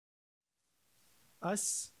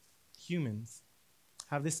Us humans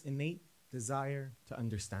have this innate desire to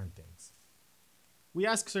understand things. We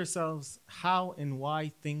ask ourselves how and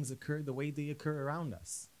why things occur the way they occur around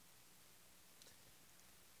us.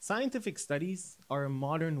 Scientific studies are a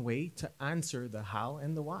modern way to answer the how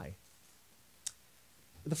and the why.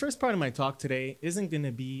 The first part of my talk today isn't going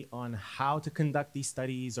to be on how to conduct these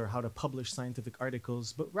studies or how to publish scientific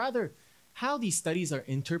articles, but rather how these studies are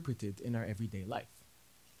interpreted in our everyday life.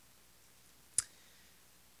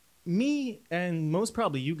 Me, and most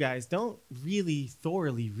probably you guys, don't really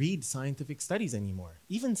thoroughly read scientific studies anymore.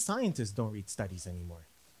 Even scientists don't read studies anymore,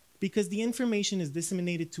 because the information is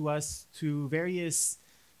disseminated to us through various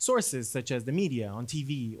sources such as the media, on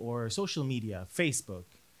TV, or social media, Facebook.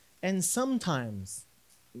 And sometimes,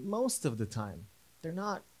 most of the time, they're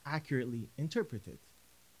not accurately interpreted.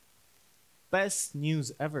 Best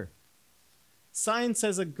news ever. Science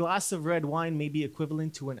says a glass of red wine may be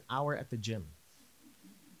equivalent to an hour at the gym.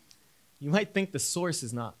 You might think the source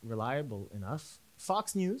is not reliable enough.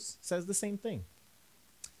 Fox News says the same thing.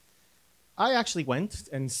 I actually went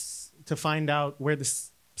to find out where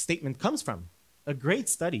this statement comes from. A great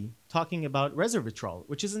study talking about resveratrol,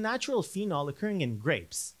 which is a natural phenol occurring in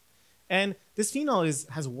grapes. And this phenol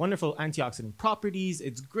has wonderful antioxidant properties.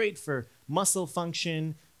 It's great for muscle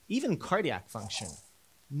function, even cardiac function.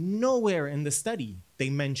 Nowhere in the study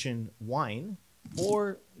they mention wine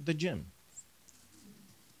or the gym.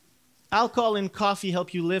 Alcohol and coffee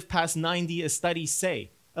help you live past 90, as studies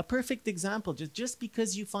say. A perfect example. Just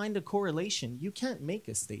because you find a correlation, you can't make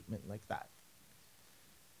a statement like that.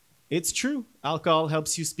 It's true, alcohol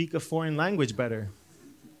helps you speak a foreign language better.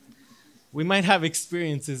 We might have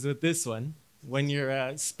experiences with this one when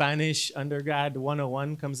your Spanish undergrad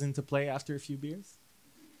 101 comes into play after a few beers.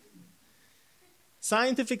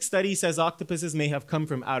 Scientific study says octopuses may have come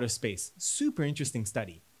from outer space. Super interesting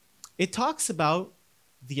study. It talks about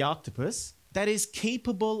the octopus that is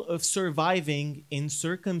capable of surviving in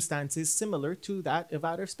circumstances similar to that of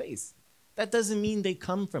outer space. That doesn't mean they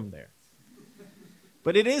come from there.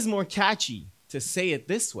 But it is more catchy to say it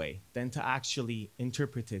this way than to actually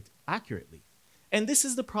interpret it accurately. And this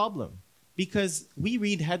is the problem, because we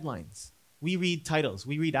read headlines, we read titles,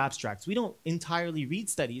 we read abstracts. We don't entirely read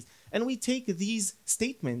studies, and we take these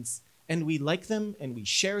statements and we like them and we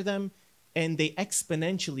share them, and they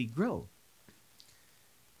exponentially grow.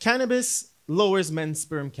 Cannabis lowers men's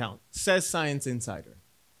sperm count, says Science Insider.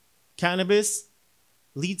 Cannabis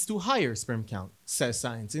leads to higher sperm count, says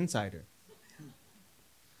Science Insider.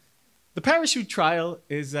 The parachute trial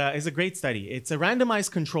is a great study. It's a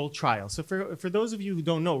randomized controlled trial. So for those of you who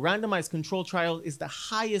don't know, randomized controlled trial is the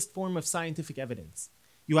highest form of scientific evidence.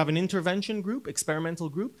 You have an intervention group, experimental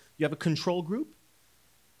group. You have a control group.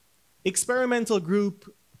 Experimental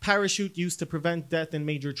group, parachute used to prevent death and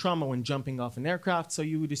major trauma when jumping off an aircraft. So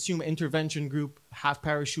you would assume intervention group have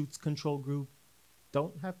parachutes, control group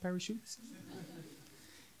don't have parachutes.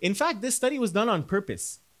 In fact, this study was done on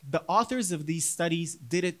purpose. The authors of these studies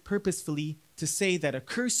did it purposefully to say that a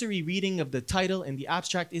cursory reading of the title and the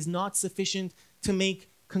abstract is not sufficient to make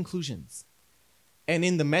conclusions. And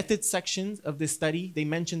in the methods sections of this study, they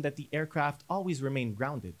mentioned that the aircraft always remained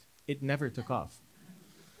grounded. It never took off.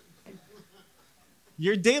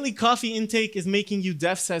 Your daily coffee intake is making you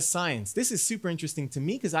deaf, says science. This is super interesting to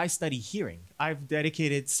me because I study hearing. I've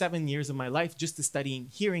dedicated 7 years of my life just to studying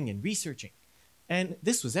hearing and researching. And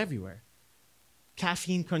this was everywhere.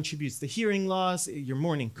 Caffeine contributes to hearing loss. Your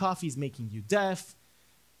morning coffee is making you deaf.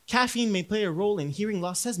 Caffeine may play a role in hearing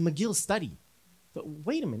loss, says McGill study. But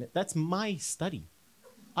wait a minute, that's my study.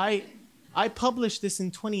 I published this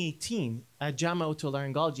in 2018 at JAMA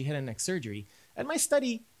Otolaryngology, head and neck surgery, and my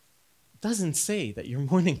study doesn't say that your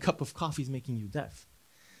morning cup of coffee is making you deaf.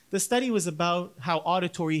 The study was about how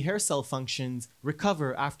auditory hair cell functions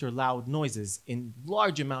recover after loud noises in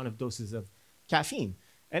large amount of doses of caffeine.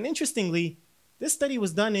 And interestingly, this study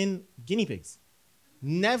was done in guinea pigs.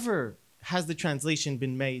 Never has the translation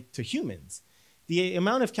been made to humans. The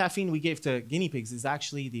amount of caffeine we gave to guinea pigs is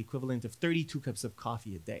actually the equivalent of 32 cups of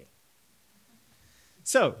coffee a day.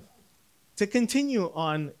 So, to continue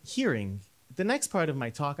on hearing, the next part of my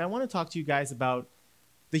talk, I want to talk to you guys about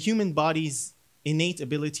the human body's innate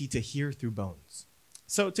ability to hear through bones.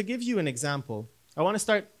 So, to give you an example, I want to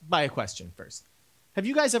start by a question first. Have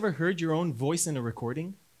you guys ever heard your own voice in a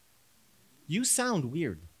recording? You sound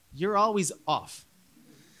weird. You're always off.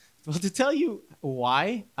 Well, to tell you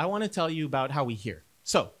why, I want to tell you about how we hear.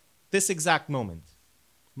 So, this exact moment,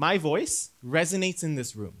 my voice resonates in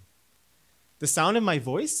this room. The sound of my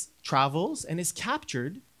voice travels and is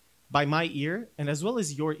captured by my ear and as well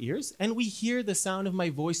as your ears, and we hear the sound of my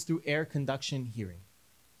voice through air conduction hearing.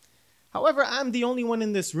 However, I'm the only one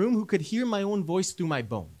in this room who could hear my own voice through my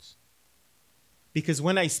bones. Because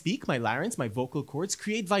when I speak, my larynx, my vocal cords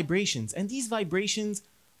create vibrations, and these vibrations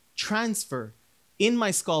transfer in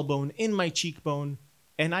my skull bone, in my cheekbone,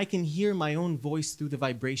 and I can hear my own voice through the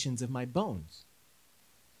vibrations of my bones.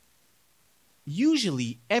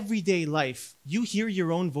 Usually, everyday life, you hear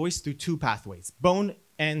your own voice through two pathways, bone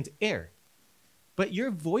and air. But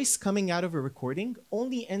your voice coming out of a recording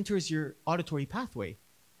only enters your auditory pathway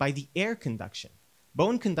by the air conduction.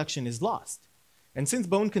 Bone conduction is lost. And since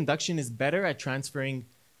bone conduction is better at transferring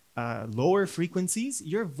lower frequencies,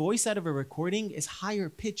 your voice out of a recording is higher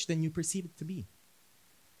pitched than you perceive it to be.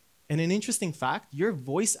 And an interesting fact, your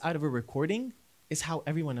voice out of a recording is how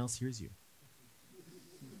everyone else hears you.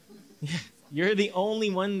 Yeah, you're the only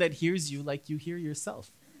one that hears you like you hear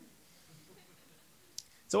yourself.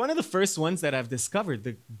 So one of the first ones that I've discovered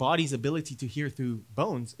the body's ability to hear through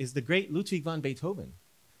bones is the great Ludwig van Beethoven.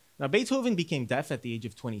 Now, Beethoven became deaf at the age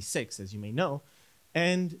of 26, as you may know,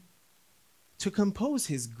 and to compose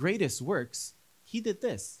his greatest works, he did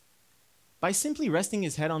this. By simply resting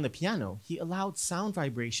his head on the piano, he allowed sound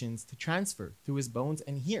vibrations to transfer through his bones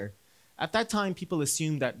and hear. At that time, people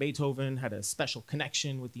assumed that Beethoven had a special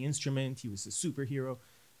connection with the instrument. He was a superhero,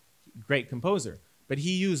 great composer. But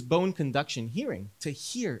he used bone conduction hearing to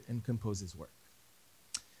hear and compose his work.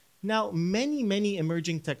 Now, many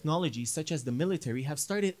emerging technologies, such as the military, have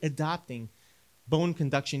started adopting bone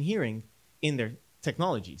conduction hearing in their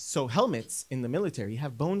technologies. So helmets in the military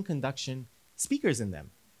have bone conduction speakers in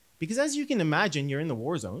them. Because as you can imagine, you're in the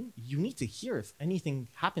war zone. You need to hear if anything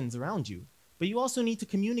happens around you. But you also need to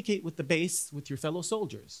communicate with the base, with your fellow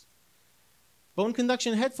soldiers. Bone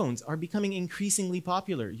conduction headphones are becoming increasingly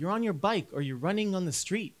popular. You're on your bike or you're running on the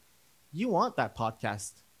street. You want that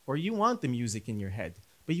podcast or you want the music in your head,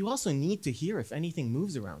 but you also need to hear if anything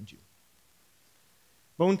moves around you.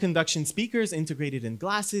 Bone conduction speakers integrated in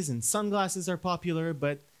glasses and sunglasses are popular,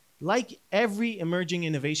 but like every emerging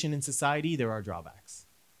innovation in society, there are drawbacks.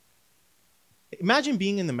 Imagine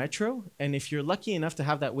being in the metro, and if you're lucky enough to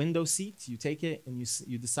have that window seat, you take it and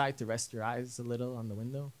you decide to rest your eyes a little on the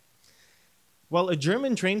window. Well, a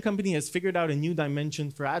German train company has figured out a new dimension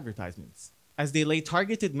for advertisements, as they lay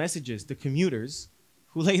targeted messages to commuters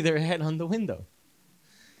who lay their head on the window.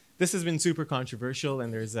 This has been super controversial,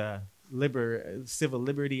 and there's civil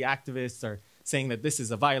liberty activists are saying that this is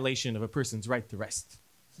a violation of a person's right to rest.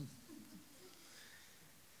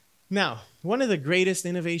 Now, one of the greatest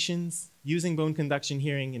innovations using bone conduction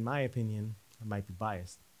hearing, in my opinion, I might be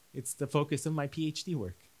biased, it's the focus of my PhD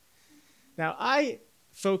work. Now, I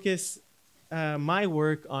focus my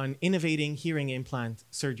work on innovating hearing implant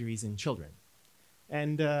surgeries in children.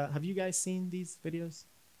 And have you guys seen these videos?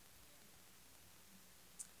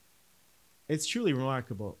 It's truly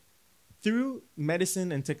remarkable. Through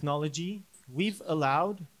medicine and technology, we've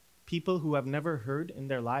allowed people who have never heard in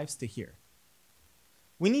their lives to hear.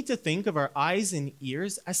 We need to think of our eyes and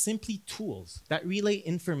ears as simply tools that relay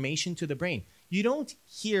information to the brain. You don't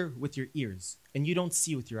hear with your ears, and you don't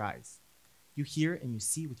see with your eyes. You hear and you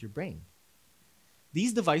see with your brain.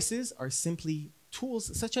 These devices are simply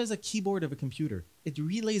tools such as a keyboard of a computer. It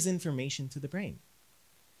relays information to the brain.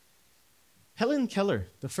 Helen Keller,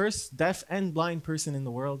 the first deaf and blind person in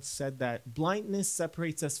the world, said that blindness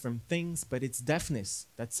separates us from things, but it's deafness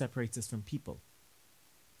that separates us from people.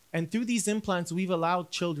 And through these implants, we've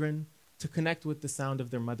allowed children to connect with the sound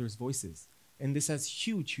of their mother's voices. And this has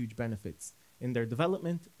huge benefits in their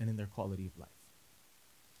development and in their quality of life.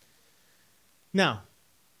 Now,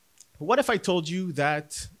 what if I told you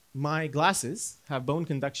that my glasses have bone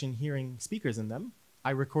conduction hearing speakers in them? I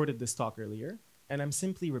recorded this talk earlier, and I'm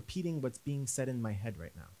simply repeating what's being said in my head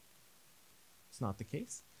right now. It's not the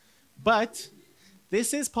case. But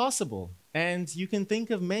this is possible, and you can think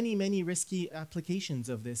of many risky applications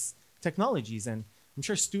of this technologies, and I'm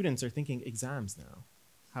sure students are thinking exams now,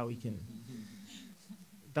 how we can.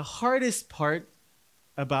 The hardest part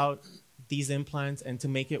about these implants and to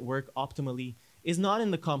make it work optimally is not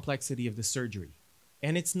in the complexity of the surgery,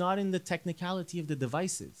 and it's not in the technicality of the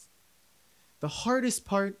devices. The hardest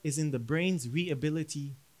part is in the brain's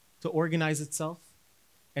ability to organize itself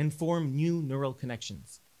and form new neural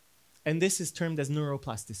connections. And this is termed as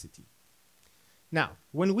neuroplasticity. Now,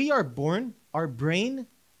 when we are born, our brain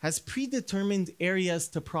has predetermined areas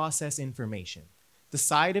to process information. The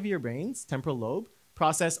side of your brain's temporal lobe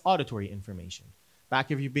processes auditory information. Back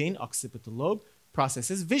of your brain, occipital lobe,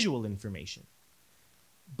 processes visual information.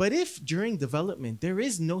 But if during development there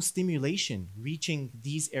is no stimulation reaching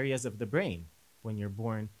these areas of the brain when you're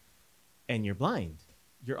born and you're blind,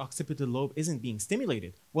 your occipital lobe isn't being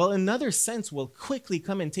stimulated, well, another sense will quickly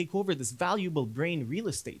come and take over this valuable brain real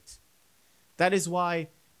estate. That is why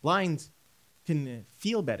blind can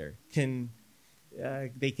feel better,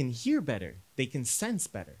 they can hear better, they can sense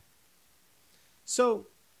better. So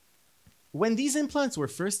when these implants were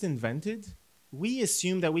first invented, we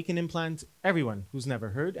assumed that we can implant everyone who's never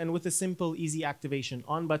heard, and with a simple, easy activation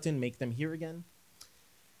on button, make them hear again.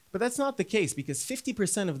 But that's not the case, because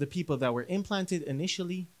 50% of the people that were implanted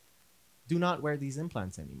initially do not wear these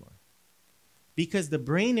implants anymore. Because the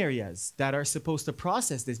brain areas that are supposed to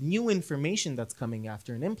process this new information that's coming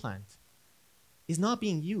after an implant is not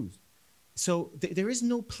being used. So there is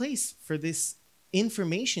no place for this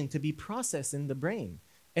information to be processed in the brain.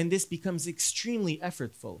 And this becomes extremely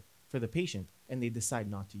effortful for the patient, and they decide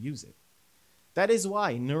not to use it. That is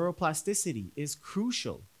why neuroplasticity is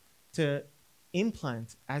crucial to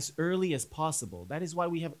implant as early as possible. That is why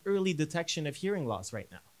we have early detection of hearing loss right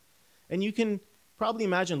now. And you can probably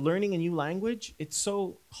imagine learning a new language. It's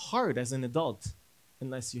so hard as an adult,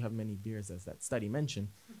 unless you have many beers, as that study mentioned.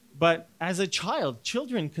 But as a child,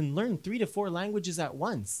 children can learn 3 to 4 languages at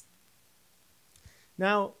once.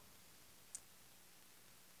 Now,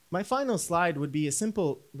 my final slide would be a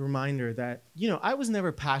simple reminder that, I was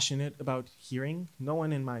never passionate about hearing. No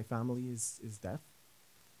one in my family is deaf.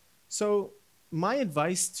 So my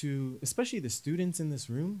advice to, especially the students in this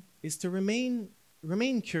room, is to remain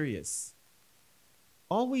curious.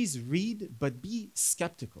 Always read, but be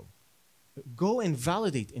skeptical. Go and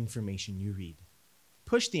validate information you read.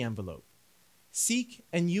 Push the envelope. Seek,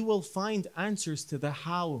 and you will find answers to the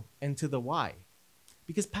how and to the why.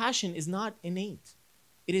 Because passion is not innate.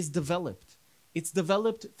 It is developed. It's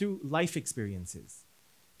developed through life experiences.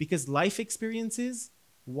 Because life experiences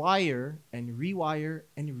wire and rewire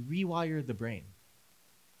the brain.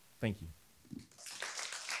 Thank you.